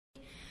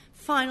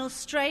final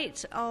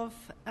straight of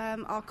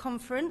our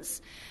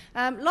conference.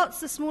 Lots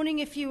this morning,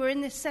 if you were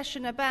in this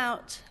session,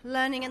 about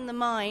learning in the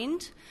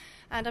mind.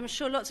 And I'm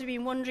sure lots of you have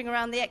been wandering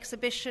around the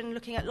exhibition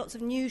looking at lots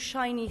of new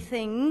shiny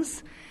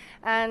things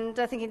and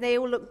thinking they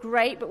all look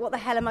great, but what the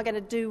hell am I going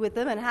to do with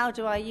them and how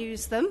do I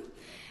use them?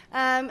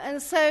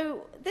 And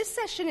so this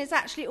session is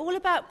actually all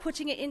about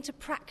putting it into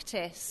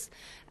practice.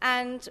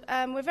 And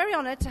we're very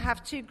honoured to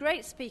have two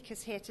great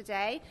speakers here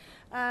today.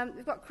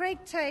 We've got Craig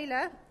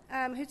Taylor,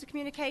 who's a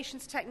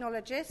communications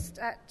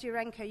technologist at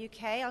Durenco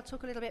UK. I'll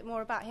talk a little bit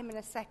more about him in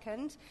a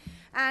second.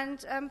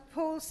 And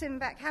Paul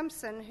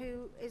Simbeck-Hampson,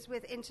 who is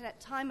with Internet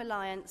Time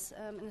Alliance,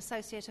 an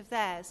associate of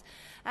theirs.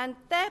 And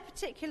their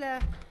particular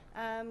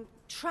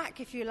track,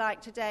 if you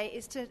like, today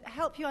is to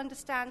help you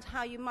understand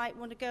how you might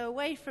want to go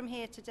away from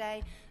here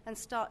today and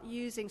start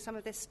using some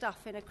of this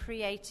stuff in a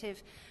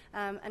creative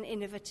and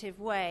innovative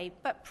way,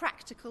 but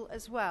practical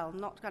as well,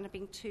 not kind of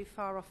being too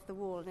far off the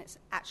wall, and it's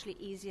actually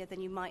easier than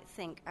you might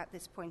think at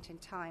this point in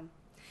time.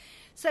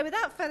 So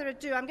without further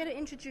ado, I'm going to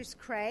introduce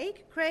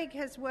Craig. Craig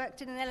has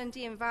worked in an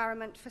L&D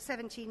environment for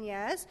 17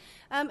 years,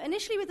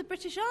 initially with the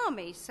British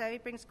Army, so he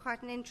brings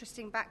quite an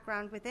interesting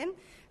background with him,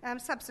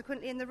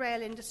 subsequently in the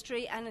rail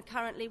industry and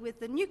currently with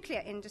the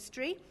nuclear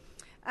industry.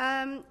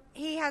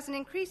 He has an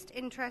increased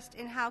interest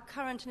in how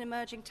current and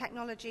emerging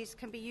technologies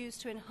can be used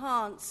to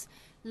enhance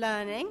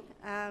learning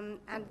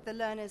and the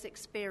learner's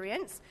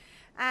experience.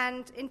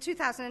 And in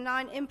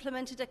 2009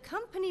 implemented a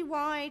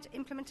company-wide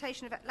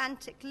implementation of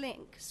Atlantic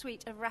Link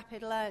suite of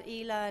rapid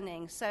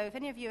e-learning. So if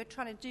any of you are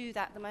trying to do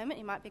that at the moment,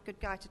 he might be a good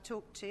guy to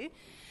talk to.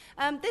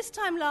 This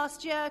time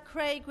last year,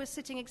 Craig was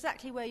sitting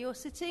exactly where you're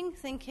sitting,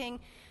 thinking,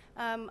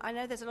 I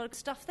know there's a lot of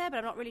stuff there, but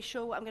I'm not really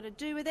sure what I'm going to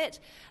do with it.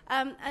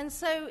 And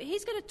so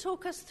he's going to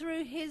talk us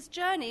through his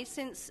journey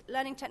since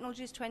Learning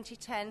Technologies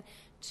 2010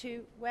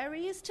 to where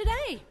he is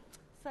today.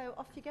 So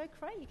off you go,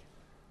 Craig.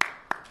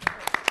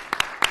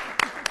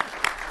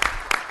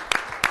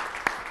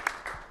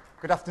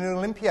 Good afternoon,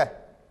 Olympia.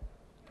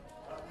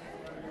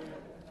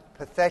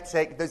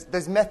 Pathetic.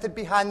 There's method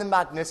behind the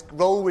madness.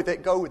 Roll with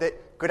it, go with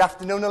it. Good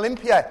afternoon,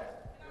 Olympia.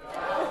 Good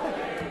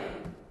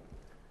afternoon.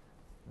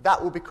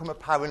 That will become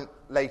apparent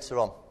later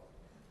on,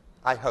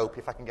 I hope,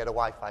 if I can get a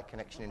Wi-Fi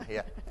connection in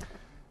here.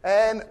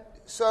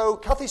 So,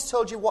 Kathy's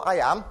told you what I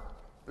am.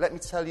 Let me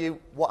tell you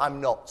what I'm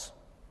not.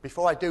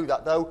 Before I do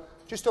that, though,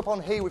 just up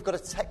on here, we've got a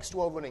text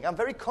wall running. I'm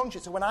very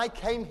conscious of when I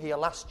came here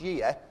last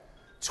year,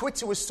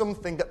 Twitter was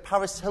something that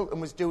Paris Hilton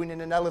was doing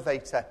in an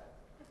elevator.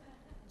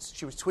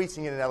 She was tweeting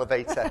in an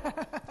elevator.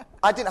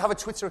 I didn't have a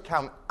Twitter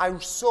account. I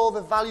saw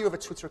the value of a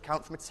Twitter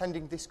account from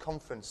attending this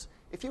conference.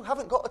 If you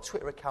haven't got a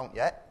Twitter account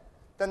yet,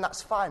 then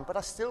that's fine, but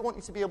I still want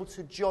you to be able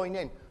to join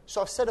in.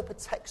 So I've set up a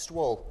text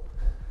wall.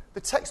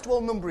 The text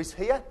wall number is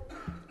here.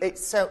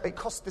 It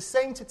costs the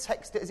same to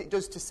text it as it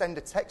does to send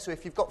a text. So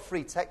if you've got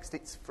free text,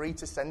 it's free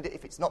to send it.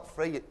 If it's not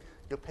free,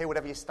 you'll pay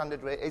whatever your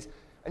standard rate is.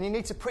 And you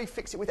need to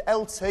prefix it with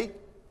LT,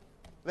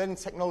 Learning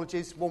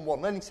Technologies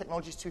 11. Learning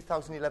Technologies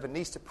 2011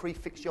 needs to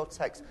prefix your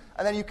text.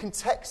 And then you can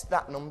text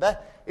that number.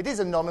 It is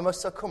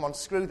anonymous, so come on,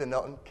 screw the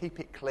nut and keep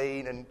it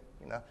clean and,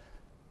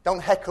 don't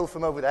heckle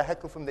from over there,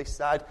 heckle from this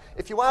side.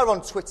 If you are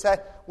on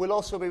Twitter, we'll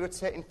also be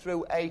rotating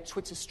through a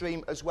Twitter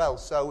stream as well.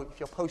 So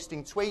if you're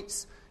posting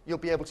tweets, you'll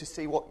be able to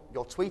see what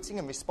you're tweeting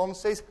and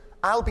responses.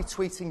 I'll be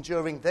tweeting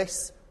during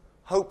this,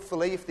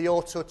 hopefully, if the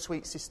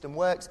auto-tweet system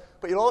works.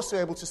 But you're also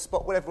able to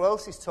spot what everyone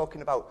else is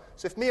talking about.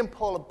 So if me and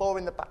Paul are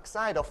boring the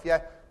backside off you,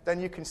 then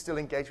you can still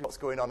engage with what's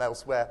going on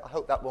elsewhere. I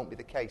hope that won't be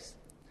the case.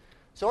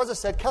 So as I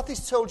said,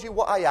 Kathy's told you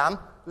what I am.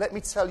 Let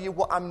me tell you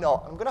what I'm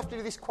not. I'm going to have to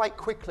do this quite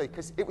quickly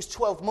because it was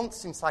 12 months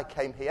since I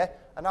came here.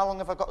 And how long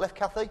have I got left,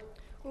 Kathy?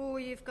 Oh,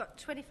 you've got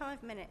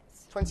 25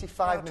 minutes.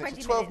 25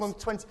 minutes. 12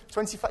 months,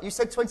 25. You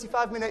said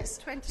 25 minutes.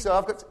 20 so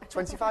I've got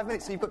 25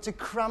 minutes. So you've got to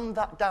cram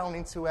that down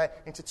into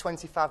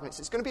 25 minutes.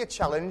 It's going to be a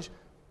challenge,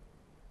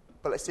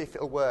 but let's see if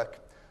it'll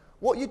work.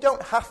 What you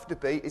don't have to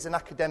be is an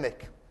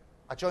academic.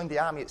 I joined the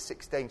army at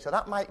 16, so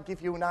that might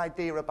give you an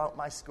idea about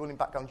my schooling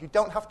background. You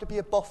don't have to be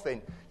a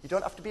boffin. You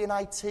don't have to be an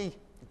IT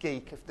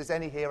geek. If there's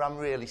any here, I'm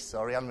really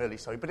sorry,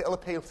 but it'll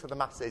appeal to the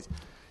masses.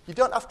 You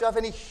don't have to have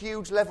any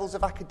huge levels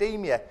of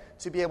academia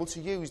to be able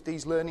to use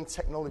these learning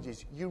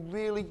technologies. You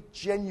really,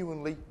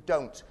 genuinely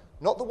don't.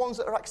 Not the ones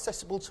that are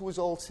accessible to us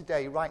all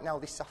today, right now,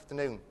 this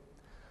afternoon.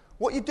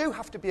 What you do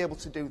have to be able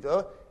to do,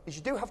 though, is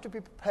you do have to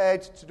be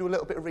prepared to do a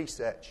little bit of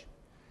research.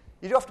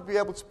 You do have to be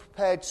able to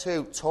prepare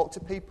to talk to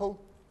people,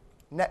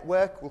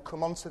 network, we'll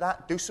come on to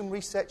that, do some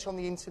research on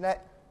the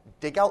internet,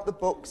 dig out the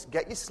books,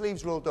 get your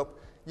sleeves rolled up.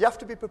 You have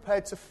to be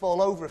prepared to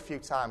fall over a few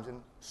times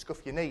and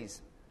scuff your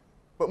knees.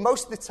 But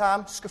most of the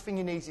time, scuffing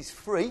your knees is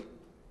free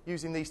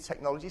using these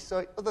technologies,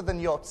 so other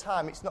than your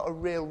time, it's not a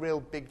real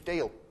big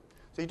deal.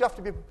 So you do have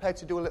to be prepared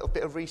to do a little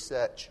bit of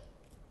research.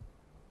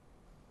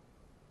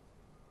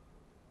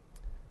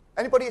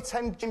 Anybody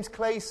attend James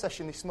Clay's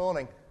session this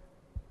morning?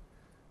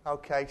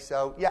 Okay,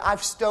 so, yeah,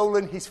 I've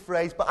stolen his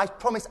phrase, but I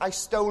promise I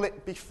stole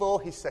it before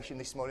his session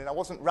this morning. I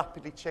wasn't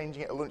rapidly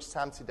changing it at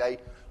lunchtime today.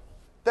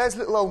 There's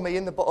little old me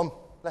in the bottom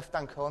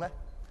left-hand corner.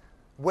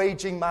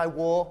 waging my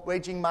war,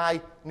 waging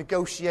my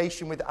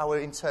negotiation with our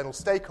internal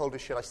stakeholders,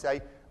 shall I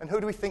say. And who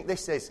do we think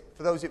this is,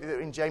 for those of you that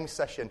are in James'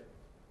 session?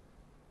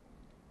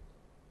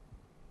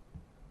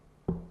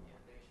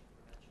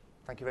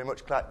 Thank you very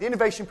much, Clark. The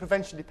Innovation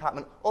Prevention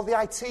Department, or the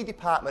IT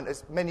Department,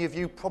 as many of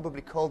you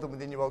probably call them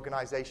within your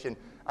organisation.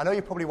 I know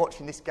you're probably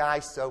watching this,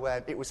 guys, so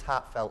it was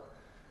heartfelt.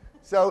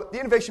 So, the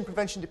Innovation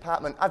Prevention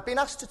Department, I've been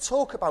asked to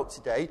talk about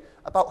today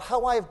about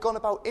how I have gone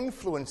about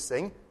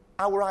influencing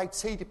our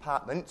IT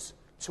department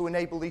to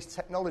enable these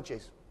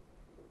technologies.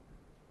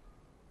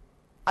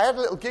 I had a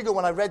little giggle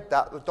when I read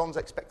that, with Don's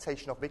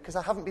expectation of me, because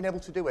I haven't been able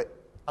to do it.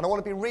 And I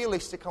want to be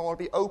realistic, I want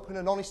to be open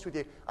and honest with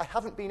you. I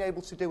haven't been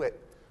able to do it.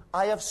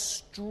 I have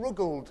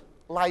struggled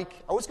like,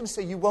 I was going to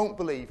say you won't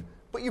believe,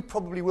 but you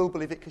probably will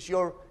believe it because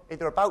you're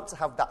either about to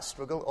have that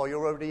struggle or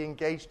you're already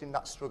engaged in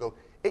that struggle.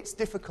 It's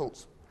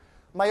difficult.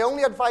 My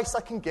only advice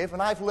I can give,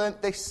 and I've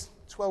learnt this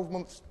 12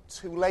 months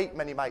too late,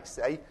 many might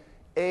say,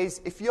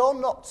 is if you're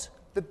not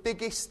the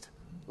biggest,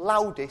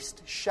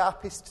 loudest,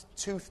 sharpest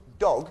toothed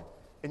dog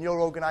in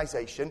your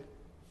organisation,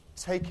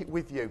 take it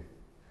with you.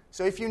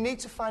 So if you need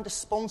to find a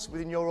sponsor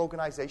within your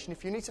organisation,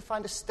 if you need to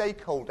find a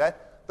stakeholder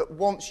that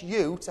wants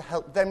you to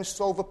help them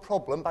solve a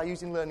problem by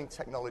using learning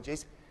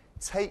technologies,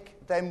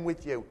 take them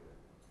with you.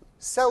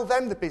 Sell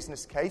them the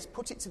business case,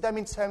 put it to them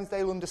in terms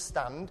they'll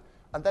understand,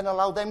 and then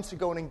allow them to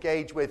go and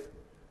engage with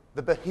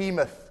the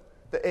behemoth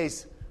that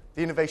is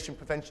the Innovation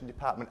Prevention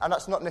Department. And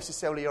that's not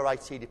necessarily your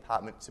IT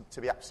department,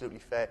 to be absolutely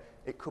fair.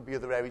 It could be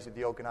other areas of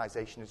the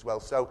organisation as well.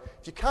 So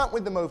if you can't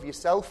win them over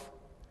yourself,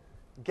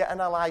 get an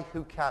ally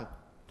who can.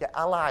 Get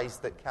allies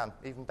that can,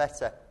 even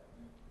better.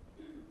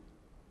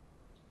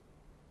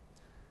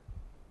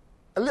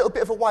 A little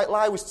bit of a white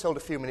lie was told a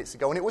few minutes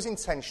ago, and it was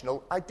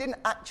intentional. I didn't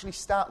actually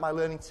start my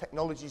learning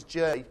technologies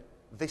journey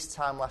this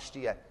time last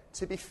year.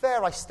 To be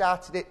fair, I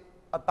started it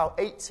about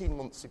 18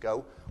 months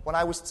ago when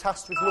I was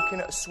tasked with looking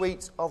at a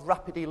suite of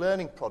rapid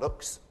e-learning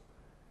products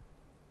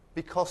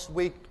because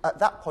we, at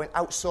that point,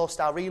 outsourced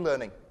our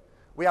e-learning.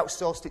 We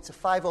outsourced it to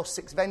 5 or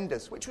 6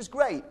 vendors, which was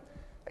great,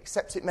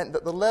 except it meant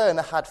that the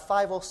learner had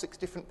 5 or 6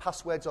 different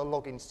passwords or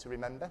logins to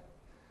remember.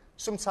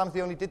 Sometimes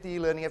they only did the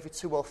e-learning every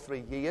 2 or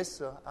 3 years,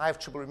 so I have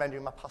trouble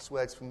remembering my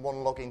passwords from one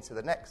login to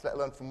the next, let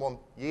alone from one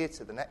year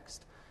to the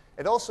next.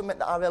 It also meant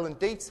that our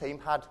L&D team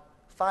had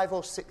 5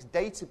 or 6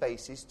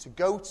 databases to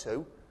go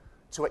to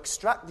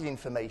extract the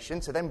information,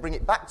 to then bring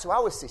it back to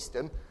our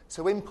system,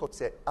 to input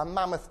it, a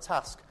mammoth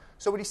task.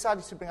 So we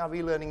decided to bring our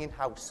e-learning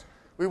in-house.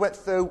 We went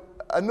through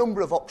a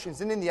number of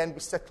options, and in the end we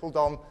settled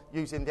on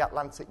using the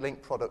Atlantic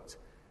Link product.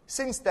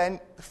 Since then,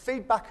 the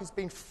feedback has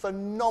been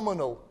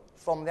phenomenal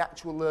from the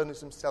actual learners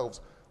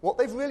themselves. What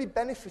they've really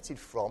benefited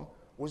from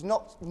was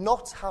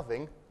not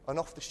having an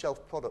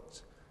off-the-shelf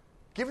product.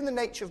 Given the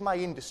nature of my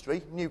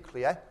industry,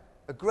 nuclear,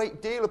 a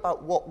great deal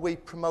about what we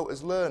promote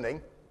as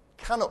learning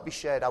cannot be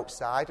shared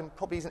outside and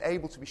probably isn't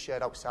able to be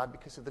shared outside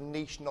because of the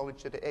niche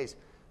knowledge that it is.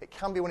 It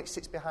can be when it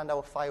sits behind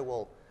our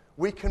firewall.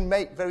 We can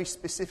make very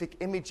specific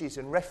images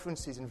and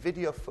references and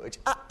video footage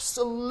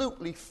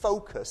absolutely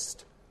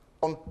focused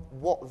on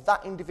what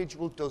that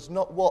individual does,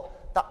 not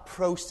what that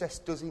process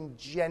does in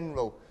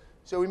general.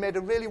 So we made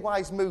a really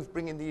wise move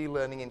bringing the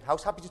e-learning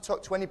in-house. Happy to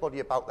talk to anybody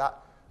about that.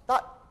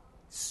 That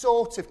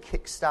sort of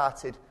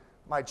kick-started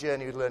my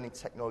journey with learning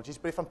technologies.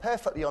 But if I'm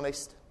perfectly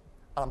honest,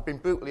 and I'm being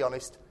brutally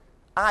honest,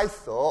 I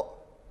thought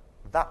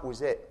that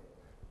was it.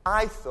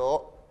 I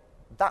thought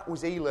that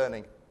was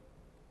e-learning.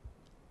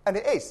 And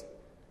it is.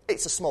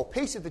 It's a small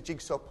piece of the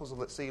jigsaw puzzle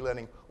that's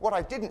e-learning. What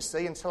I didn't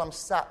see until I'm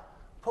sat,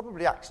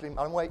 probably actually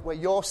where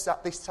you're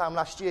sat this time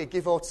last year,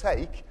 give or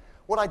take,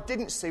 what I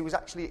didn't see was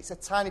actually it's a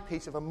tiny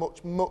piece of a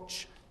much,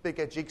 much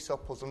bigger jigsaw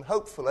puzzle. And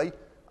hopefully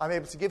I'm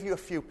able to give you a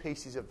few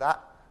pieces of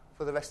that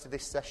for the rest of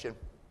this session.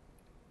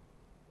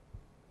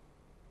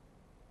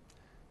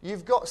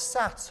 You've got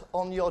sat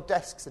on your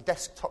desks a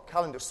desktop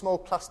calendar, a small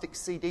plastic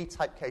CD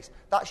type case.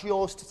 That's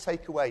yours to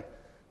take away.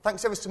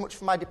 Thanks ever so much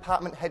for my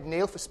department head,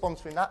 Neil, for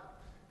sponsoring that.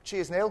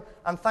 Cheers, Neil.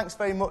 And thanks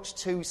very much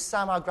to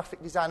Sam, our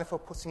graphic designer, for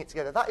putting it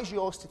together. That is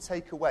yours to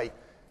take away.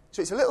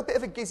 So it's a little bit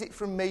of a gizzit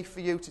from me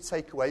for you to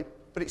take away,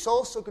 but it's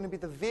also going to be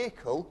the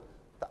vehicle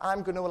that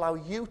I'm going to allow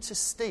you to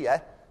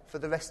steer for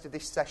the rest of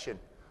this session.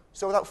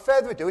 So without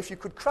further ado, if you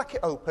could crack it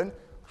open,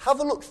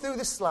 have a look through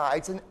the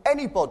slides, and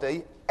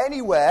anybody,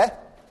 anywhere,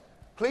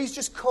 please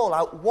just call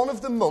out one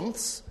of the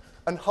months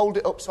and hold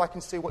it up so I can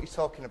see what you're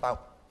talking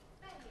about.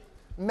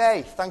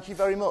 May, thank you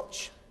very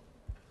much.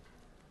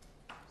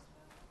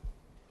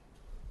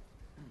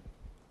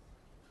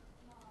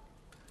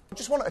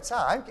 Just one at a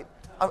time.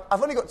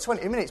 I've only got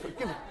 20 minutes, but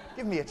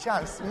give me a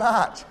chance.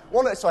 March.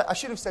 I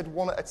should have said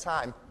one at a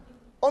time.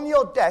 On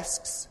your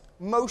desks,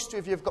 most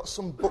of you have got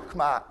some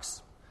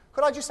bookmarks.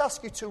 Could I just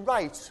ask you to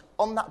write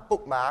on that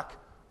bookmark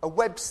a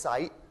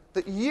website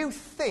that you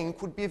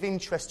think would be of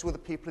interest to other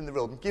people in the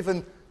room,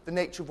 given the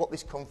nature of what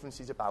this conference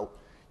is about?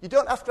 You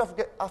don't have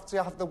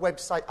to have the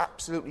website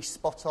absolutely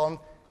spot on.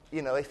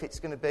 You know, if it's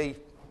going to be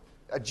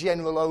a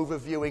general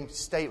overviewing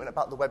statement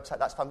about the website,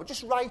 that's fine. But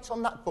just write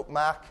on that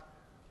bookmark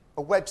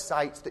a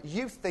website that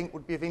you think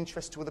would be of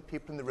interest to other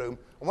people in the room.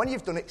 And when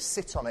you've done it,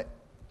 sit on it.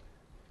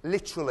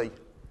 Literally.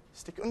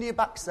 Stick it under your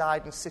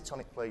backside and sit on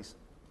it, please.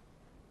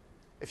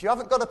 If you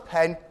haven't got a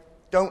pen,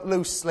 don't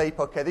lose sleep,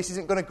 okay? This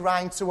isn't going to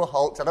grind to a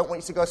halt. I don't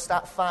want you to go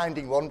start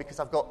finding one because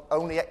I've got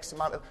only X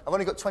amount of... I've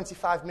only got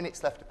 25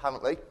 minutes left,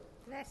 apparently.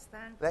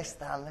 Less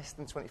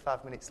than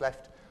 25 minutes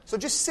left. So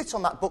just sit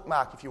on that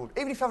bookmark if you would.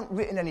 Even if you haven't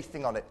written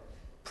anything on it,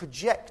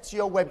 project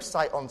your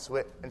website onto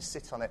it and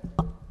sit on it.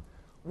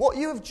 What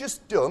you have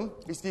just done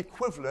is the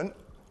equivalent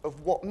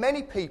of what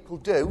many people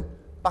do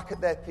back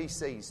at their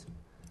PCs.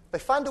 They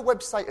find a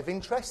website of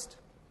interest,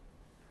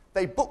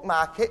 they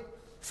bookmark it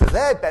for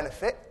their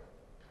benefit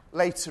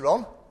later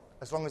on,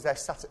 as long as they're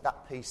sat at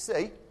that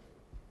PC,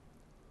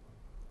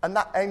 and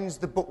that ends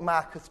the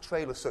bookmarketh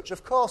trail as such.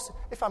 Of course,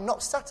 if I'm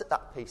not sat at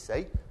that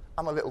PC,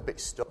 I'm a little bit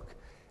stuck.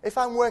 If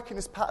I'm working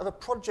as part of a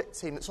project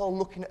team that's all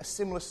looking at a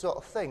similar sort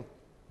of thing,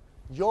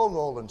 you're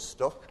all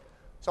unstuck.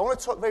 So I want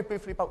to talk very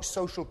briefly about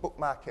social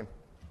bookmarking.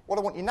 What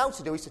I want you now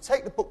to do is to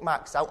take the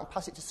bookmarks out and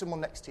pass it to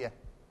someone next to you.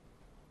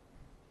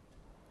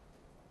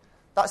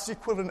 That's the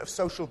equivalent of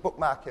social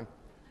bookmarking.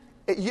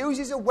 It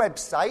uses a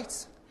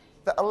website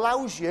that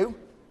allows you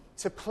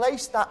to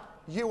place that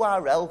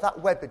URL,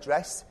 that web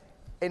address,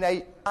 in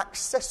an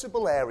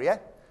accessible area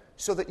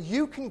so that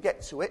you can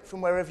get to it from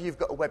wherever you've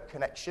got a web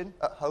connection,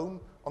 at home,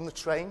 on the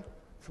train,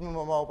 from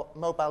a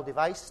mobile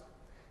device.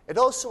 It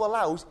also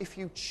allows, if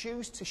you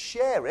choose to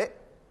share it,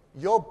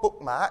 your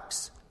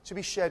bookmarks to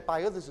be shared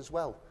by others as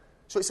well.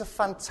 So it's a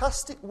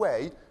fantastic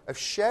way of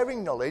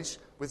sharing knowledge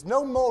with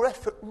no more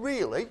effort,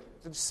 really,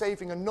 than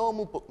saving a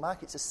normal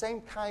bookmark. It's the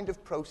same kind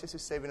of process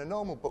as saving a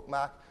normal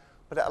bookmark,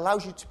 but it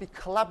allows you to be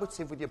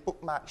collaborative with your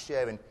bookmark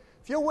sharing.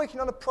 If you're working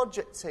on a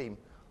project team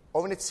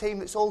or in a team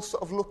that's all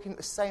sort of looking at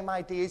the same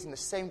ideas in the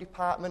same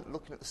department,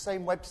 looking at the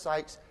same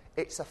websites,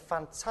 it's a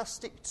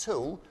fantastic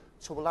tool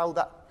to allow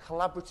that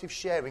collaborative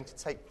sharing to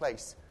take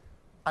place.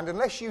 And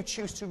unless you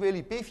choose to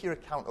really beef your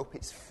account up,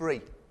 it's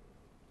free.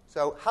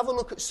 So have a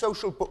look at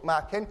social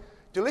bookmarking.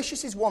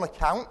 Delicious is one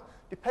account.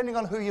 Depending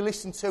on who you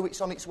listen to,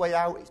 it's on its way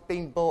out, it's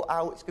been bought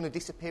out, it's going to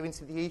disappear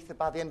into the ether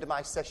by the end of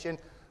my session.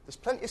 There's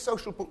plenty of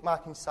social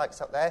bookmarking sites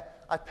out there.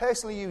 I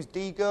personally use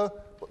Digo,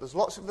 but there's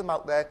lots of them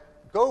out there.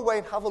 Go away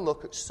and have a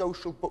look at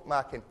social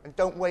bookmarking, and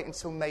don't wait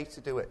until May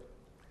to do it.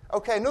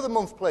 Okay, another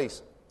month,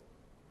 please.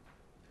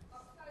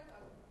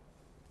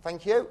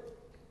 Thank you.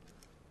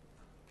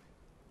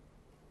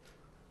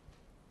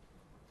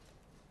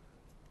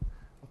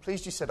 I'm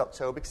pleased you said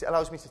October because it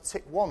allows me to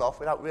tick one off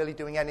without really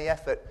doing any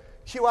effort.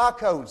 QR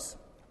codes.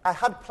 I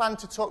had planned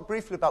to talk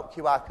briefly about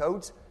QR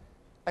codes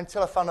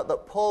until I found out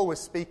that Paul was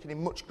speaking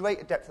in much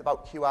greater depth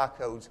about QR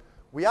codes.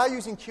 We are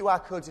using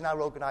QR codes in our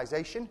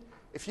organisation.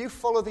 If you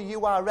follow the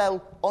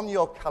URL on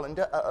your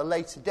calendar at a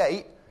later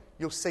date,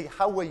 you'll see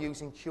how we're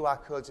using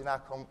QR codes in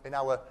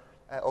our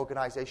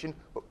organisation,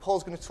 but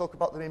Paul's going to talk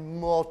about them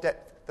in more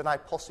depth than I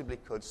possibly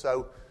could.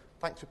 So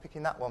thanks for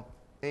picking that one.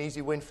 An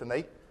easy win for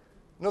me.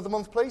 Another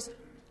month, please.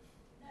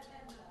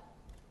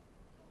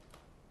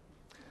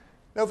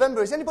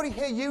 November. Is anybody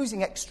here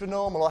using Extra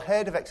Normal or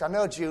heard of Extra? I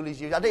know Julie's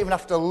using it. I didn't even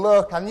have to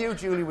look. I knew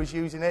Julie was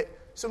using it.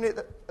 Somebody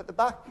at the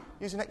back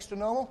using Extra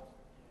Normal?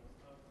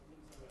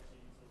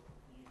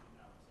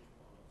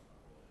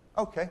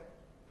 Okay.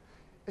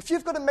 If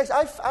you've got a message,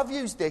 I've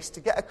used this to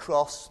get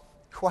across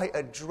quite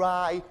a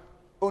dry,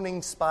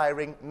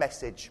 uninspiring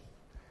message.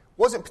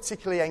 Wasn't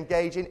particularly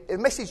engaging. The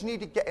message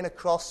needed getting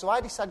across, so I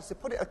decided to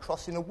put it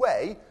across in a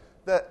way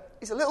that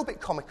is a little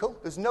bit comical.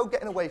 There's no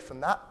getting away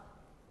from that,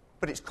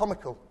 but it's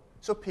comical.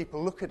 So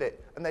people look at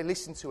it and they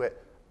listen to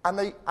it.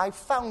 And I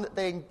found that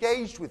they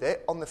engaged with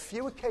it on the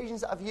few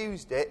occasions that I've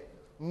used it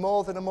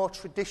more than a more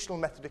traditional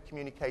method of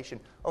communication.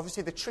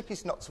 Obviously, the trick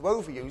is not to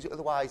overuse it,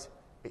 otherwise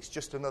it's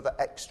just another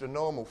Extra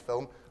Normal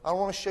film. I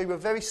want to show you a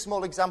very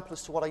small example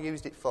as to what I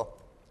used it for.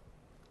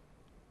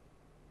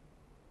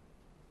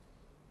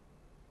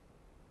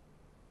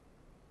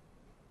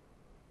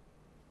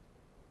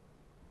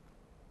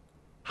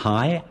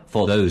 Hi,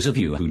 for those of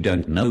you who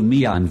don't know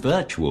me, I'm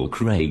Virtual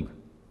Craig.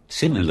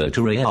 Similar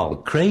to Real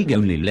Craig,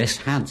 only less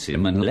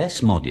handsome and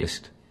less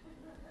modest.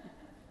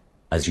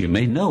 As you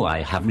may know, I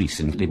have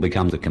recently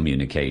become the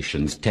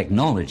communications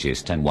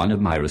technologist, and one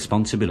of my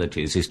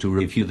responsibilities is to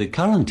review the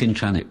current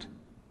intranet.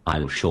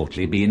 I'll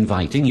shortly be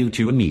inviting you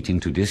to a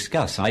meeting to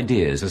discuss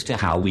ideas as to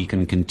how we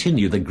can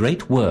continue the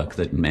great work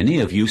that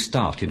many of you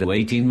started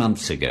 18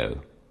 months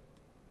ago.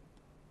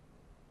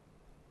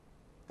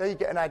 There you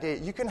get an idea.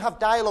 You can have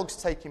dialogues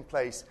taking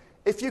place.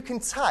 If you can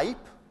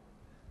type,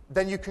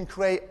 then you can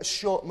create a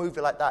short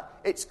movie like that.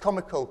 It's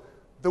comical.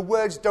 The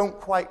words don't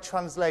quite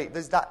translate.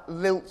 There's that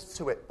lilt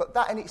to it. But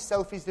that in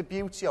itself is the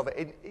beauty of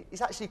it.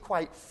 It's actually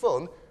quite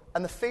fun.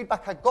 And the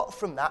feedback I got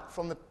from that,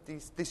 from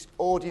this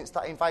audience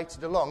that I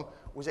invited along,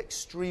 was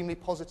extremely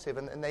positive.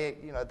 And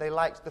they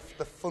liked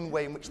the fun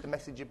way in which the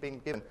message had been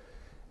given.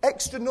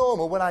 Extra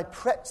Normal, when I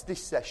prepped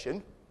this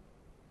session,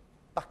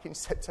 back in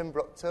September,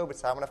 October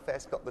time, when I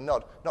first got the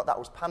nod, not that I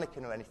was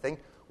panicking or anything,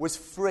 was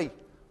free.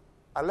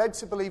 I'm led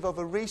to believe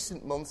over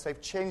recent months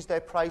they've changed their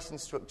pricing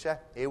structure.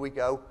 Here we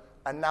go.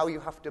 And now you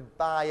have to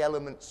buy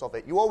elements of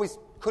it. You always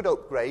could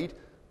upgrade,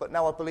 but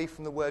now I believe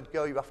from the word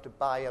go you have to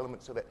buy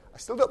elements of it. I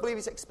still don't believe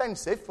it's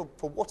expensive for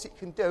what it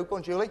can do. Go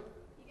on, Julie.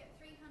 You get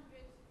 300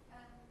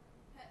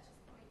 purchase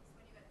points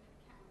when you open an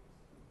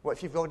account. What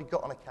if you've already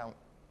got an account?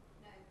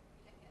 No, you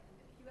don't get them.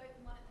 But if you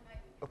open one at the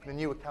moment, Open a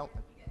new account.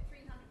 You get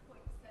 300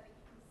 points so that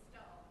you can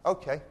start.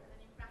 Okay. And then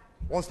you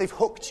rapidly Once they've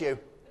hooked you.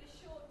 But a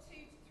short 2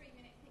 to 3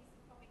 minute piece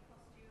will probably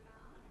cost you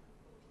about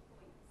 140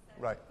 points. So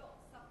Right. you've got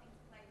something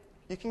to play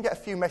with. You can get a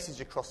few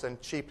messages across then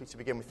cheaply to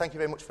begin with. Thank you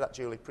very much for that,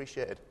 Julie.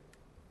 Appreciate it.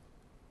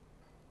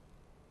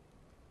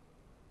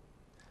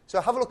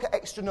 So have a look at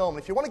extra normal.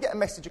 If you want to get a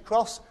message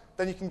across,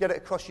 then you can get it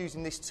across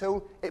using this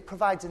tool. It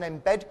provides an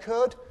embed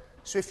code.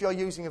 So if you're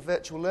using a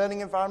virtual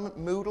learning environment,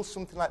 Moodle,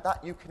 something like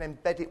that, you can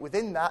embed it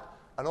within that.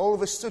 And all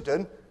of a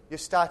sudden, you're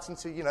starting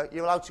to,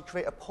 you're allowed to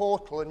create a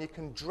portal and you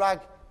can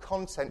drag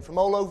content from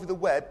all over the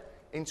web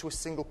into a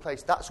single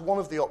place. That's one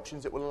of the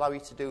options that will allow you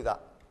to do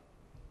that.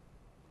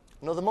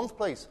 Another month,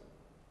 please.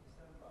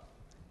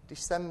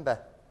 December.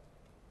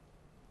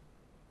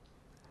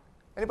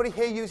 Anybody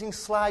here using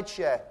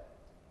SlideShare?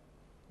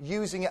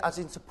 Using it as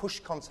in to push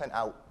content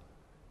out?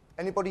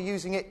 Anybody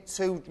using it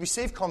to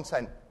receive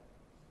content?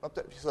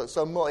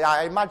 So more,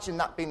 I imagine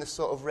that being the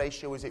sort of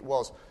ratio as it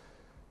was.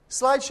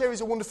 SlideShare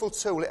is a wonderful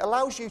tool. It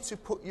allows you to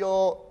put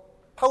your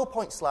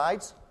PowerPoint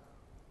slides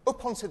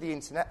up onto the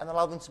internet and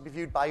allow them to be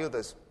viewed by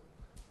others.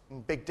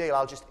 Big deal,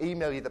 I'll just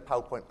email you the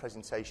PowerPoint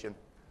presentation.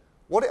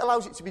 What it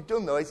allows it to be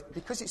done, though, is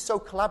because it's so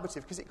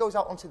collaborative, because it goes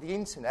out onto the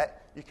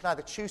internet, you can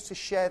either choose to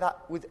share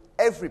that with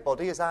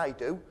everybody, as I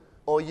do,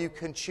 or you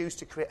can choose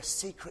to create a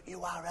secret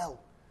URL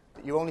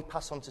that you only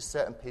pass on to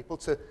certain people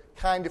to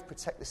kind of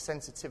protect the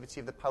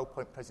sensitivity of the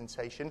PowerPoint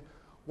presentation.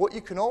 What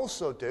you can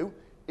also do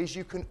is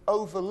you can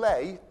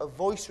overlay a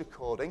voice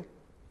recording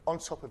on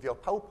top of your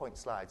PowerPoint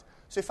slides.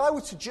 So if I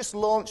were to just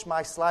launch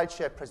my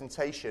SlideShare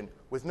presentation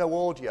with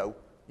no audio,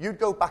 you'd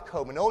go back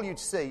home and all you'd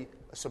see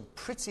are some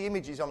pretty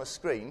images on a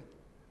screen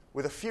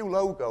with a few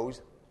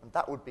logos, and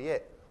that would be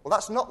it. Well,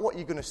 that's not what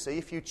you're going to see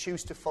if you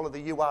choose to follow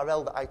the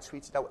URL that I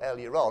tweeted out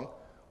earlier on.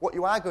 What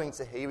you are going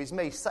to hear is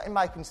me sat in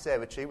my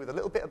conservatory with a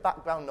little bit of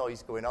background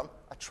noise going on.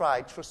 I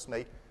tried, trust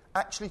me,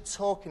 actually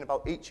talking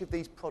about each of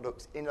these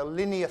products in a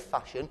linear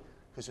fashion,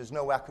 because there's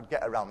no way I could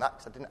get around that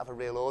because I didn't have a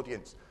real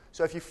audience.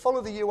 So if you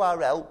follow the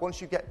URL,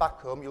 once you get back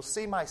home, you'll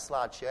see my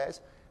slide shares.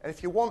 And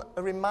if you want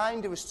a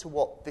reminder as to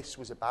what this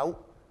was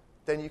about,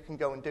 then you can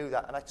go and do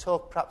that. And I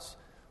talk perhaps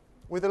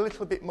with a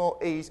little bit more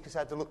ease, because I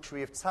had the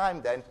luxury of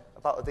time then,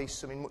 about these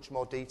some in much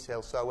more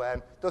detail.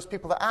 So those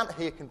people that aren't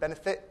here can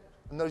benefit,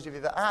 and those of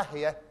you that are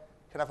here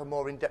can have a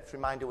more in-depth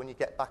reminder when you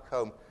get back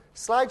home.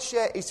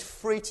 SlideShare is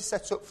free to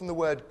set up from the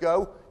word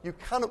go. You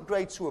can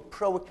upgrade to a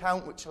pro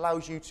account, which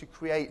allows you to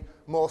create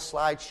more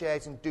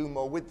SlideShares and do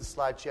more with the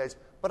SlideShares.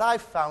 But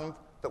I've found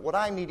that what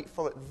I need it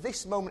for at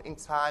this moment in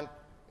time,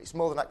 it's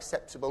more than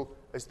acceptable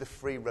as the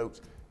free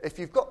route. If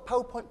you've got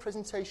PowerPoint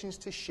presentations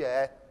to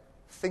share,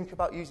 think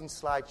about using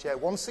SlideShare.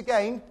 Once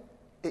again,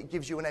 it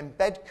gives you an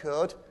embed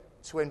code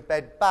to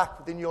embed back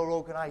within your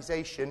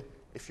organisation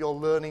if your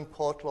learning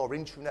portal or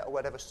intranet or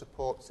whatever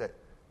supports it.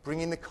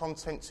 Bringing the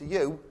content to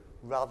you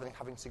rather than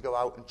having to go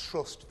out and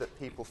trust that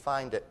people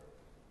find it.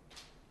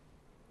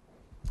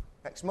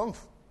 Next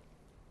month.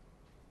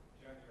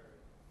 January.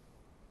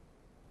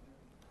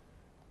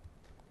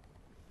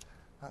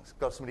 Thanks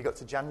God somebody got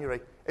to January.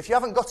 If you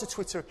haven't got a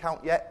Twitter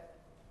account yet,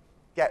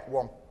 get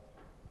one.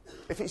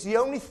 If it's the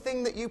only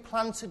thing that you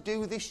plan to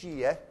do this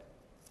year,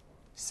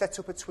 set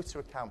up a Twitter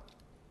account.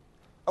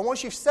 And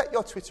once you've set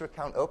your Twitter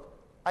account up,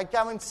 I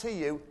guarantee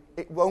you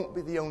it won't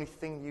be the only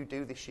thing you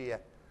do this year.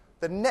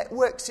 The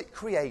networks it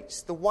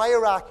creates, the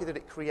hierarchy that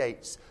it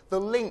creates, the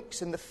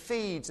links and the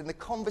feeds and the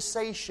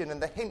conversation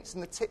and the hints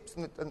and the tips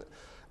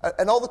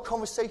and all the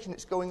conversation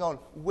that's going on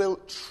will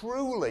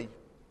truly,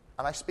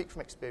 and I speak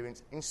from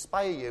experience,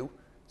 inspire you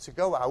to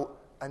go out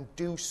and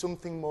do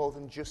something more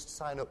than just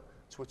sign up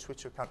to a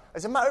Twitter account.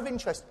 As a matter of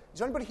interest, is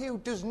there anybody here who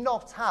does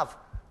not have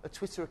a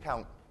Twitter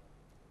account?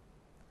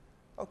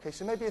 Okay,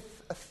 so maybe a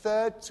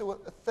third,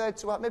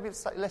 maybe it's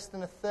slightly less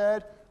than a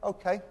third.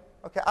 Okay,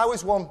 I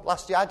was one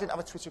last year. I didn't have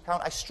a Twitter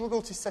account. I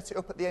struggled to set it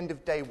up at the end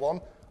of day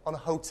one on a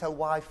hotel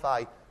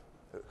Wi-Fi.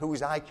 Who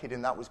was I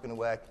kidding that was going to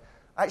work?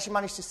 I actually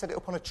managed to set it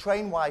up on a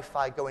train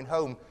Wi-Fi going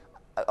home.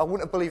 I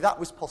wouldn't have believed that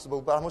was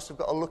possible, but I must have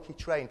got a lucky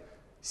train.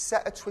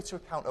 Set a Twitter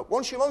account up.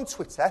 Once you're on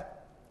Twitter,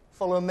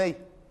 follow me.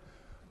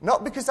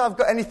 Not because I've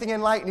got anything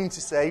enlightening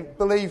to say,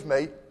 believe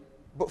me,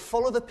 but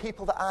follow the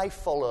people that I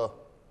follow,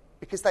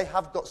 because they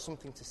have got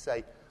something to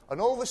say.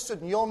 And all of a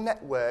sudden, your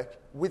network,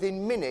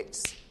 within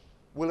minutes,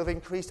 will have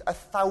increased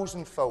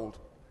 1,000-fold.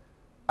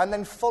 And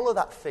then follow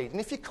that feed.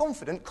 And if you're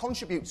confident,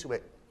 contribute to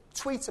it.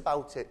 Tweet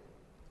about it.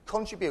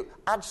 Contribute.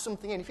 Add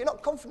something in. If you're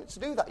not confident to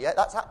do that yet,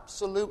 that's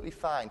absolutely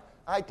fine.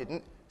 I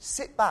didn't.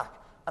 Sit back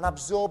and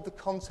absorb the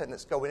content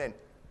that's going in.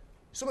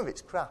 Some of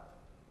it's crap.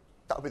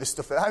 That'll be the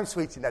stuff that I'm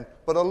tweeting then.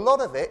 But a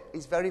lot of it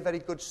is very, very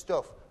good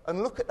stuff.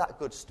 And look at that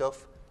good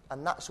stuff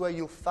And that's where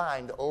you'll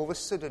find that all of a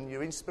sudden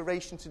your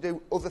inspiration to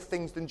do other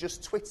things than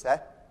just Twitter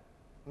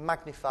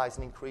magnifies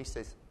and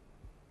increases.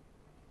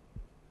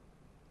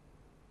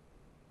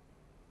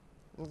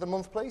 Another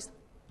month, please.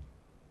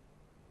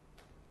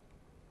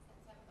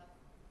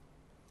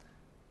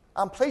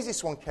 I'm pleased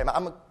this one came out.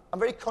 I'm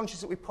very conscious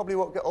that we probably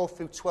won't get all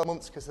through 12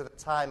 months because of the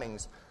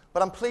timings.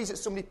 But I'm pleased that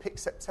somebody picked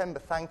September.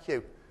 Thank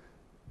you.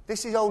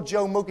 This is old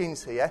Joe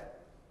Muggins here,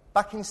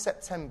 back in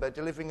September,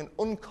 delivering an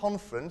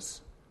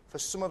unconference for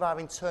some of our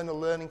internal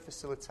learning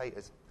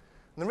facilitators.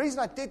 And the reason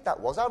I did that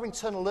was our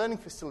internal learning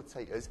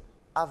facilitators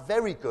are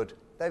very good.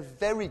 They're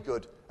very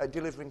good at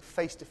delivering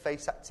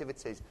face-to-face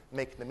activities,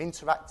 making them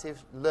interactive,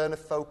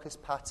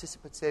 learner-focused,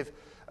 participative,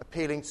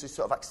 appealing to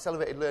sort of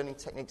accelerated learning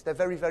techniques. They're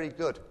very, very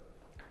good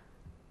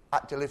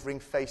at delivering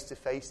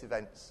face-to-face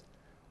events.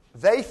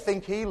 They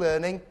think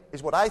e-learning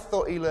is what I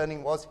thought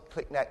e-learning was.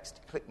 Click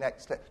next,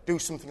 do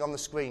something on the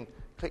screen.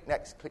 Click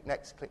next, click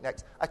next, click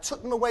next. I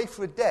took them away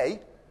for a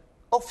day,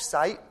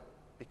 off-site,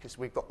 because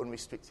we've got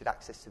unrestricted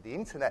access to the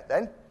internet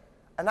then,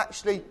 and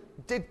actually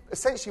did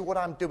essentially what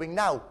I'm doing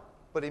now,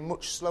 but in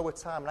much slower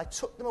time. And I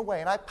took them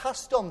away, and I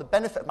passed on the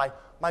benefit of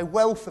my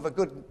wealth of a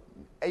good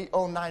 8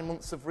 or 9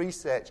 months of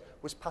research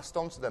was passed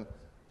on to them.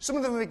 Some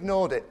of them have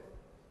ignored it.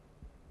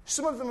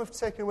 Some of them have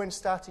taken away and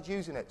started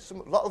using it.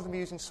 A lot of them are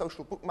using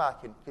social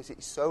bookmarking because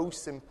it's so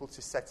simple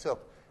to set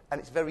up, and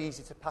it's very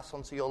easy to pass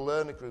on to your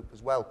learner group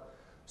as well.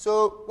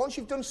 So once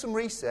you've done some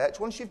research,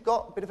 once you've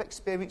got a bit of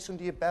experience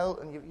under your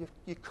belt and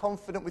you're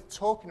confident with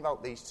talking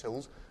about these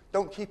tools,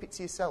 don't keep it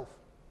to yourself.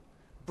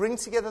 Bring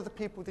together the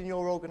people within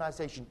your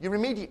organisation, your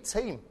immediate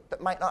team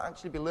that might not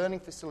actually be learning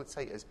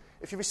facilitators.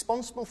 If you're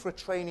responsible for a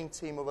training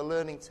team or a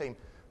learning team,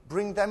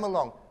 bring them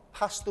along,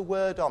 pass the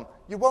word on.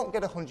 You won't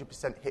get a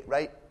 100% hit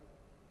rate.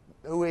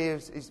 Who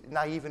is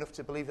naive enough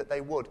to believe that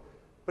they would?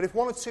 But if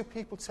 1 or 2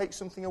 people take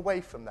something away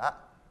from that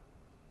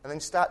and then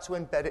start to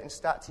embed it and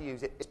start to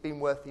use it, it's been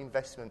worth the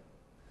investment.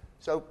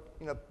 So,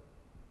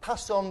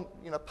 pass on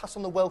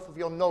the wealth of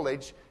your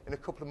knowledge in a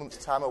couple of months'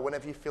 time or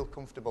whenever you feel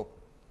comfortable.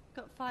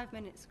 Got 5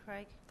 minutes,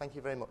 Craig. Thank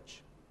you very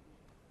much.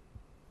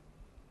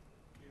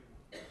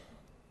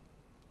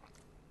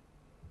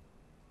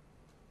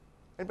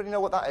 Anybody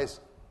know what that is?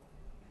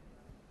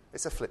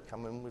 It's a flip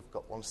camera, and we've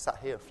got one sat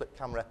here, a flip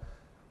camera.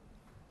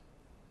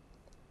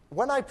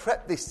 When I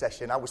prepped this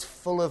session, I was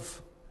full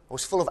of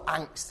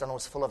angst and I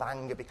was full of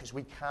anger because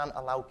we can't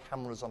allow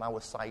cameras on our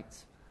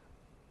site.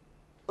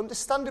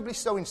 Understandably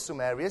so in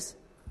some areas,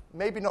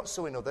 maybe not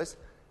so in others.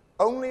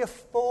 Only a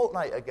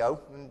fortnight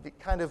ago, and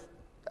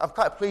I'm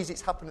quite pleased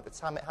it's happened at the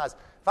time it has,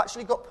 I've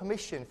actually got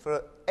permission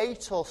for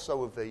 8 or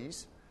so of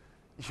these.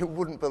 You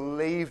wouldn't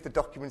believe the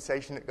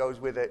documentation that goes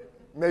with it.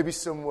 Maybe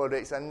some would,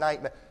 it's a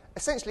nightmare.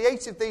 Essentially,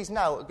 8 of these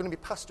now are going to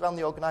be passed around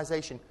the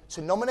organisation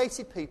to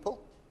nominated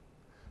people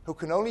who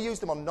can only use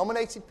them on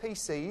nominated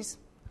PCs,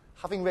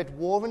 having read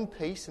War and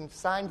Peace and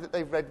signed that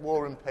they've read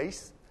War and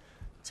Peace.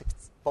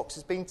 Box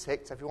has been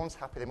ticked. Everyone's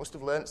happy. They must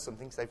have learnt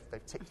something because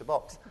they've ticked a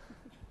box.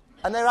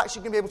 And they're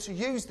actually going to be able to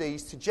use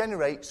these to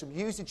generate some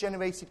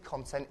user-generated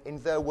content in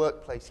their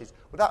workplaces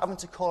without having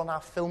to call on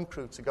our film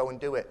crew to go and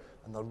do it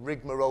and the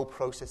rigmarole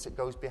process that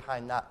goes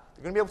behind that.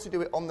 They're going to be able to do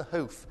it on the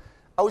hoof.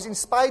 I was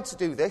inspired to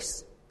do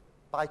this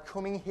by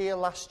coming here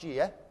last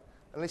year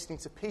and listening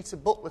to Peter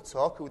Butler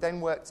talk, who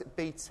then worked at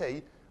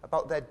BT,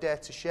 about their Dare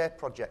to Share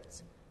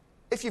project.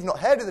 If you've not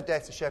heard of the Dare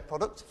to Share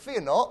product, fear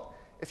not.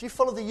 If you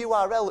follow the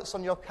URL that's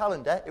on your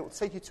calendar, it will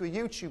take you to a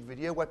YouTube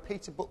video where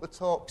Peter Butler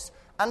talks,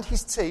 and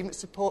his team that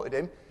supported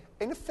him,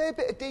 in a fair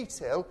bit of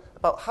detail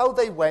about how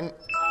they went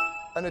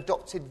and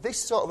adopted this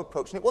sort of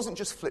approach. And it wasn't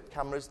just flip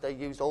cameras, they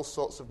used all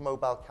sorts of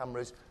mobile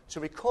cameras to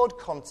record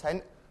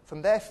content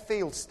from their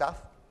field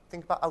staff.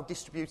 Think about how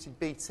distributed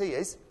BT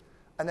is,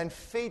 and then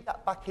feed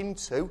that back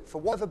into,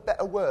 for want of a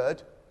better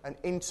word, an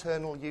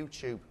internal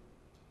YouTube.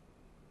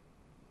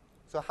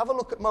 So have a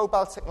look at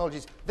mobile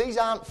technologies. These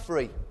aren't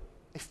free.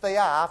 If they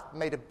are, I've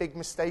made a big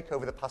mistake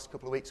over the past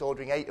couple of weeks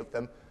ordering 8 of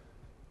them.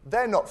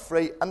 They're not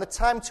free, and the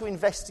time to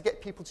invest to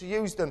get people to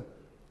use them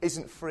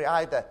isn't free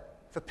either.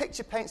 If a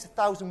picture paints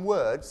 1,000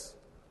 words,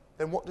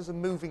 then what does a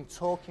moving,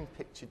 talking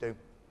picture do?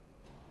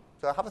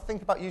 So have a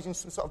think about using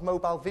some sort of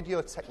mobile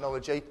video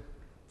technology.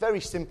 Very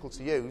simple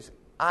to use.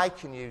 I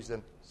can use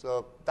them,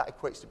 so that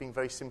equates to being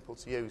very simple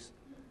to use.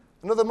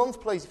 Another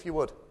month, please, if you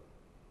would.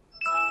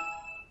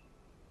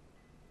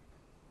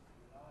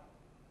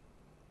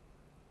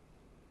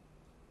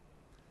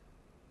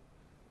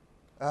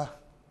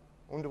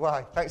 Wonder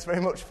why. Thanks very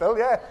much, Phil.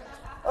 Yeah.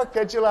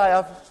 Okay,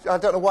 July. I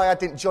don't know why I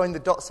didn't join the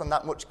dots on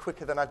that much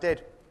quicker than I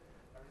did.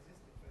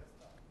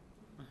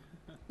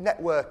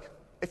 Network.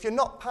 If you're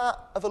not part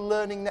of a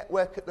learning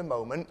network at the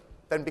moment,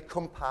 then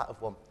become part of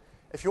one.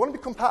 If you want to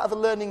become part of a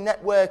learning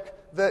network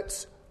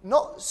that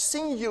not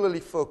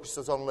singularly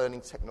focuses on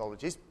learning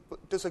technologies,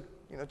 but does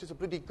a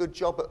bloody good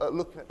job at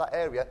looking at that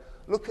area,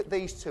 look at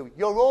these 2.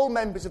 You're all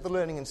members of the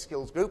Learning and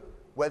Skills Group.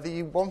 Whether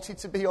you wanted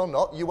to be or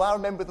not, you are a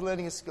member of the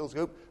Learning and Skills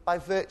Group by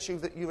virtue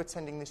that you're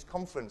attending this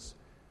conference.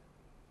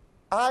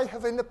 I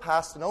have in the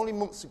past, and only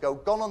months ago,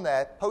 gone on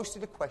there,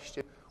 posted a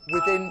question,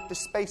 within the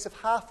space of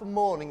half a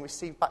morning,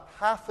 received back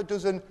half a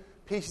dozen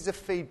pieces of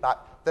feedback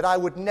that I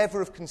would never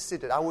have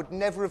considered. I would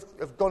never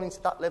have gone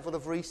into that level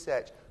of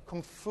research,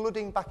 come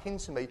flooding back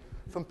into me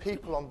from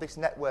people on this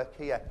network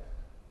here.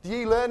 The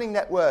e-learning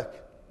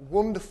network,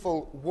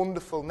 wonderful,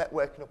 wonderful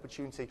networking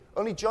opportunity.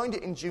 Only joined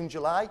it in June,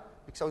 July,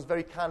 because I was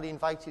very kindly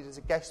invited as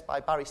a guest by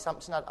Barry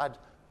Sampson. I'd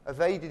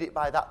evaded it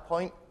by that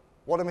point.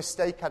 What a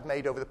mistake I'd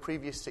made over the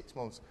previous 6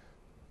 months.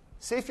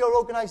 See if your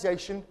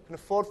organisation can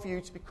afford for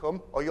you to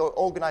become, or your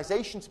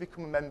organisation to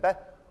become a member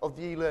of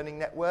the e-learning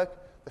network.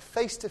 The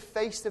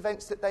face-to-face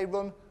events that they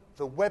run,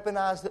 the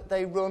webinars that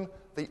they run,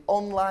 the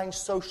online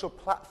social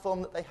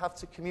platform that they have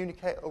to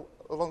communicate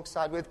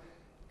alongside with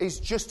is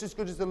just as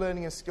good as the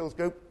learning and skills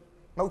group.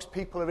 Most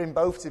people are in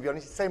both, to be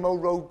honest. The same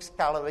old rogues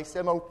gallery,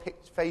 same old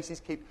faces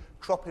keep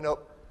cropping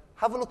up.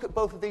 Have a look at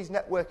both of these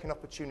networking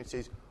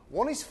opportunities.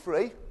 One is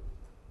free.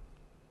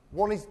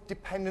 One is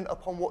dependent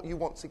upon what you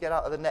want to get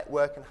out of the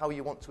network and how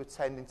you want to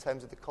attend in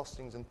terms of the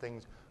costings and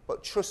things.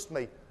 But trust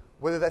me,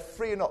 whether they're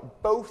free or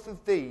not, both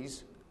of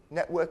these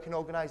networking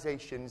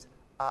organisations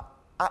are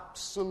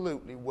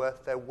absolutely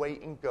worth their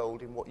weight in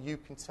gold in what you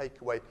can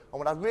take away. And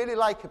what I really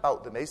like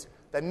about them is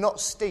they're not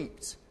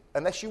steeped,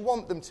 unless you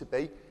want them to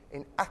be,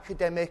 in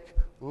academic,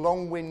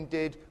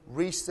 long-winded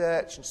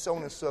research and so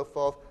on and so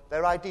forth.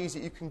 They're ideas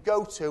that you can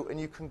go to and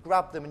you can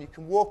grab them and you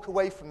can walk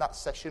away from that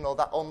session or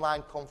that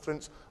online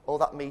conference or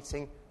that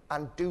meeting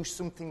and do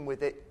something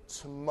with it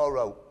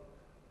tomorrow,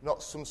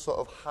 not some sort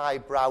of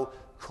highbrow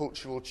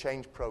cultural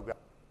change programme.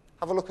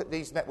 Have a look at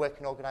these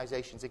networking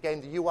organisations.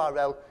 Again, the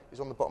URL is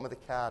on the bottom of the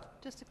card.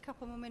 Just a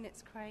couple more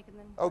minutes, Craig, and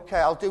then... Okay,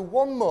 I'll do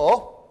one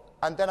more,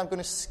 and then I'm going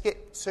to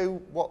skip to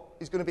what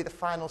is going to be the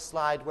final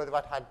slide, whether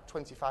I'd had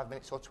 25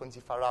 minutes or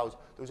 24 hours.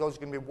 There was always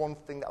going to be one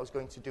thing that I was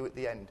going to do at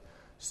the end.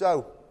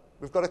 So,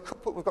 we've got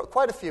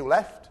quite a few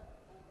left.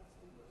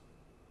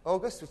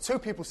 August? 2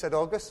 people said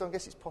August, so I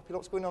guess it's popular.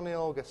 What's going on in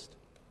August?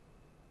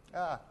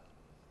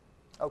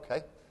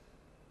 Okay.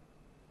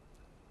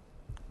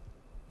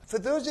 For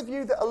those of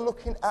you that are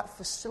looking at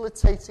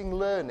facilitating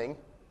learning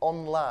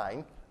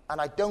online, and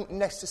I don't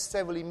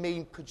necessarily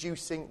mean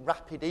producing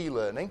rapid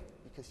e-learning,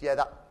 because,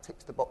 that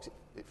ticks the box,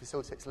 it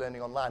facilitates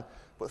learning online.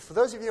 But for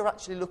those of you who are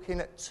actually looking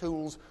at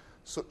tools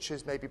such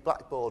as maybe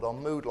Blackboard or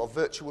Moodle or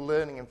virtual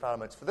learning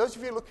environments, for those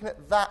of you looking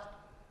at that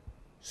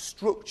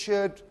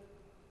structured,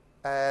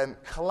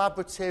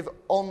 collaborative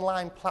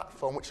online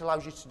platform which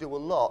allows you to do a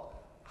lot,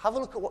 have a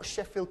look at what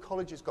Sheffield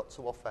College has got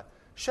to offer.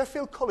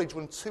 Sheffield College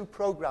run 2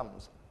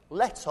 programmes.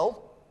 LETL,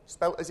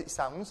 spelt as it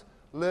sounds,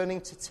 Learning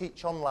to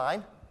Teach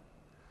Online.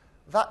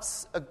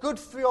 That's a good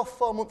 3 or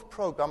 4 month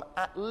programme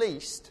at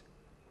least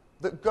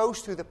that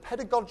goes through the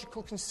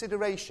pedagogical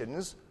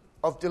considerations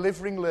of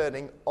delivering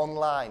learning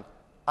online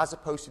as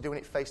opposed to doing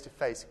it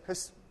face-to-face.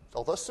 Because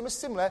although some are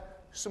similar,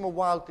 some are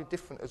wildly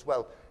different as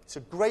well. It's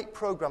a great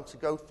programme to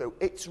go through.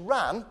 It's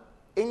ran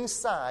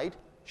inside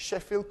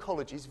Sheffield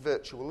College's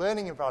virtual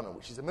learning environment,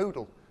 which is a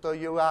Moodle. So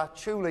you are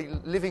truly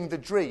living the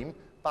dream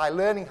by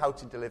learning how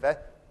to deliver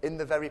in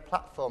the very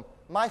platform.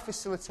 My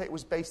facilitator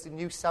was based in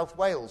New South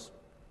Wales,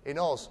 in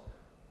Oz.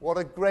 What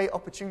a great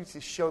opportunity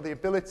to show the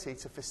ability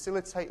to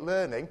facilitate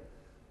learning,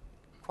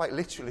 quite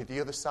literally the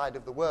other side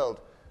of the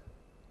world.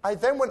 I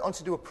then went on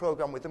to do a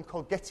programme with them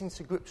called Getting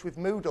to Grips with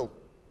Moodle.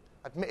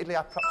 Admittedly,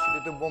 I perhaps should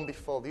have done one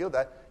before the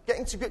other.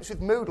 Getting to Grips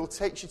with Moodle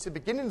takes you to the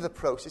beginning of the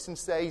process and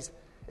says,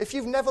 if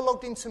you've never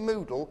logged into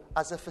Moodle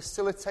as a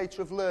facilitator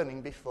of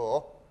learning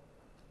before,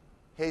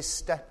 here's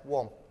step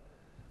 1.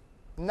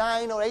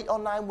 9 or 8 or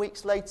 9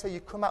 weeks later, you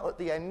come out at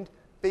the end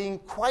being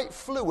quite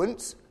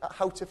fluent at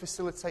how to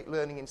facilitate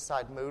learning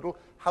inside Moodle,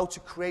 how to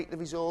create the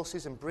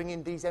resources and bring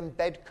in these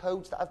embed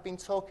codes that I've been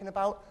talking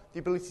about, the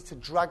ability to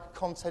drag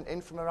content in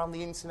from around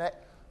the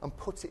internet and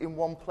put it in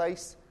one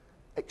place.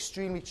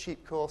 Extremely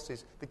cheap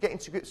courses. The Getting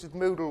to Grips with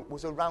Moodle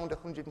was around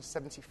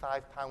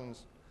 £175.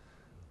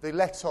 The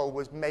LETL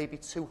was maybe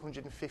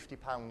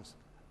 £250.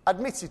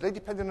 Admittedly,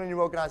 depending on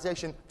your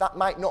organisation, that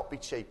might not be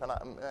cheap, and I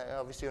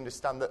obviously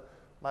understand that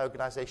my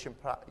organisation,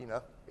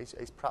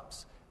 is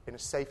perhaps in a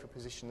safer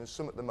position than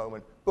some at the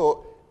moment. But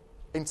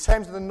in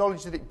terms of the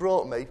knowledge that it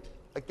brought me,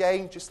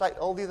 again, just like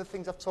all the other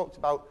things I've talked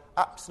about,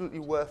 absolutely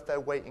worth their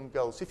weight in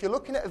gold. So if you're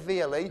looking at a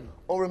VLE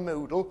or a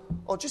Moodle,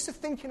 or just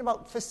thinking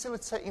about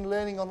facilitating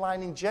learning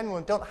online in general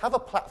and don't have a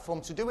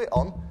platform to do it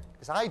on,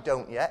 because I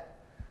don't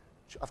yet,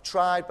 I've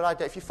tried, but I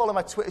don't. If you follow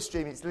my Twitter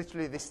stream, it's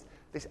literally this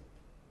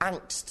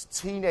angst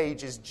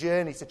teenager's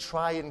journey to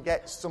try and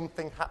get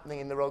something happening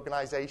in their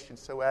organisation.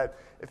 So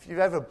if you're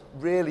ever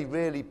really,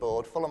 really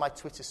bored, follow my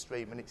Twitter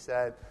stream, and it's,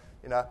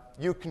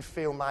 you can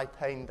feel my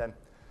pain then.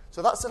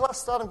 So that's the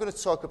last slide I'm going to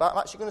talk about. I'm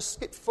actually going to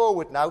skip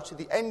forward now to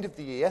the end of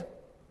the year.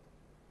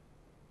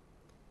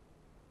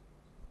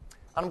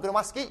 And I'm going to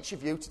ask each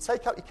of you to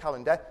take out your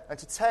calendar and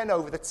to turn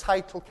over the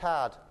title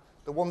card,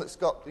 the one that's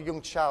got the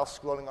young child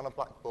scrolling on a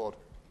blackboard.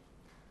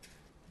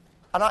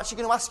 I'm actually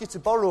going to ask you to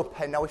borrow a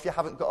pen now if you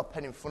haven't got a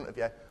pen in front of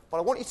you. But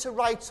I want you to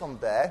write on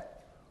there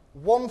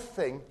one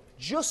thing,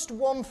 just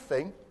one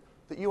thing,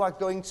 that you are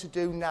going to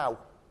do now.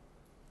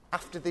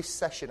 after this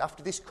session,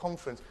 after this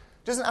conference.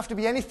 It doesn't have to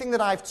be anything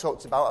that I've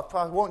talked about.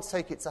 I won't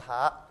take it to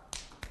heart,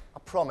 I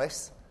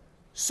promise.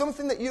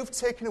 Something that you've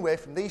taken away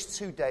from these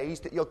 2 days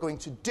that you're going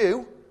to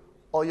do,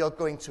 or you're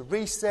going to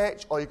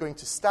research, or you're going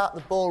to start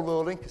the ball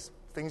rolling, because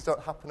things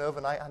don't happen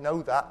overnight, I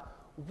know that.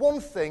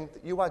 One thing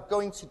that you are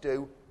going to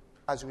do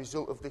as a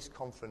result of this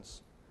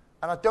conference.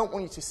 And I don't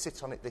want you to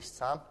sit on it this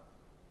time.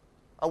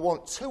 I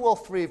want 2 or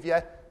 3 of you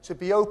to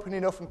be open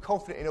enough and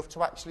confident enough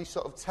to actually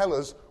sort of tell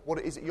us what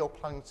it is that you're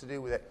planning to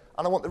do with it.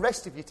 And I want the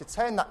rest of you to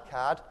turn that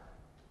card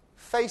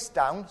face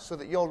down so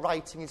that your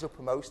writing is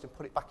uppermost and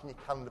put it back in your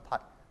calendar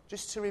pack,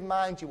 just to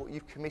remind you what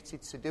you've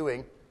committed to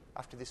doing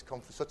after this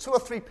conference. So 2 or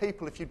 3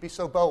 people, if you'd be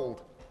so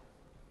bold.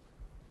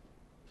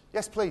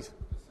 Yes, please.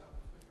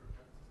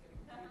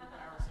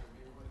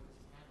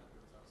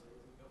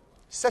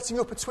 Setting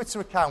up a Twitter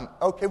account.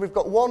 Okay, we've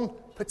got one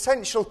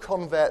potential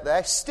convert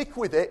there. Stick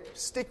with it.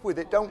 Stick with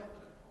it. Don't...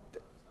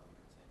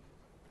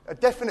 A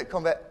definite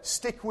convert.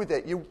 Stick with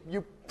it.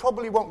 You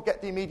probably won't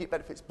get the immediate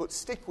benefits, but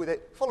stick with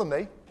it. Follow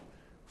me.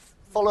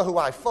 Follow who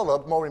I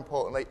followed, more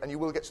importantly, and you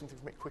will get something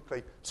from it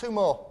quickly. 2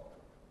 more.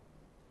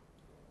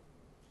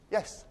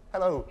 Yes,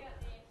 hello.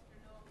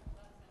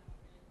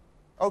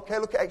 Okay,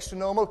 look at Extra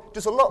Normal.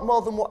 Does a lot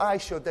more than what I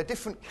showed. They're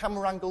different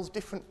camera angles,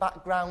 different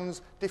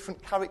backgrounds,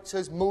 different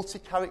characters,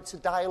 multi-character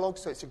dialogue.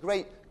 So it's a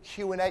great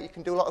Q&A. You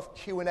can do a lot of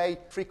Q&A,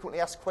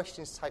 frequently asked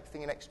questions type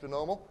thing in Extra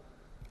Normal.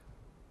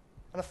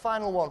 And a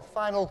final one,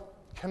 final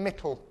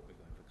committal.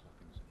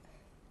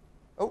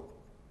 Oh,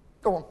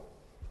 go on. I'm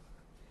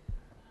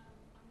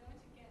going to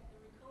get the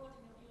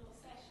recording of your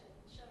session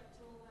and show it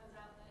to all those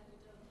out there who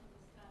don't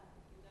understand,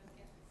 who don't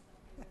get this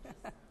stuff,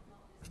 who are just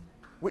not listening.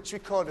 Which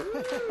recorder?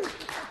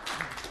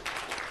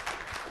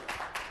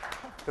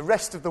 The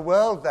rest of the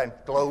world, then,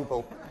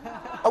 global.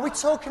 Are we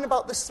talking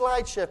about the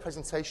SlideShare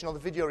presentation or the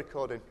video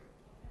recording?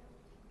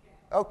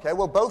 Okay,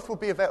 well, both will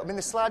be available. I mean,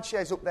 the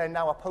SlideShare's up there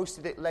now. I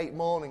posted it late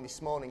morning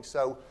this morning,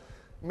 so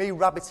me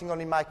rabbiting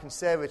on in my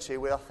conservatory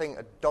with, I think,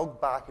 a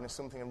dog barking or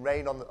something and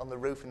rain on the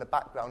roof in the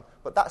background.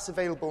 But that's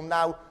available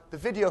now. The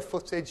video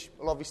footage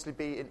will obviously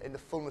be in the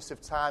fullness of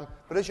time.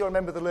 But as you're a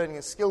member of the Learning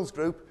and Skills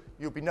group,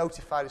 you'll be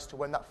notified as to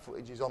when that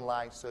footage is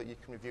online, so you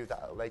can review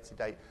that at a later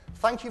date.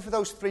 Thank you for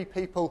those 3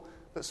 people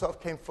that sort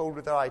of came forward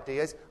with their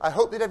ideas. I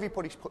hope that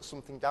everybody's put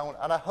something down,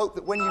 and I hope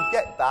that when you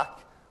get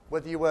back,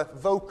 whether you were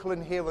vocal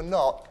in here or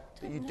not,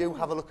 that you do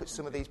have a look at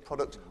some of these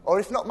products. Or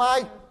if not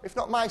my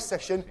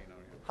session,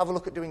 have a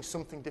look at doing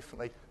something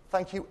differently.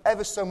 Thank you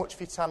ever so much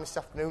for your time this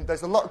afternoon.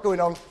 There's a lot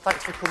going on.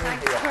 Thanks for coming in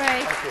here.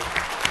 Craig.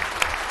 Thank you.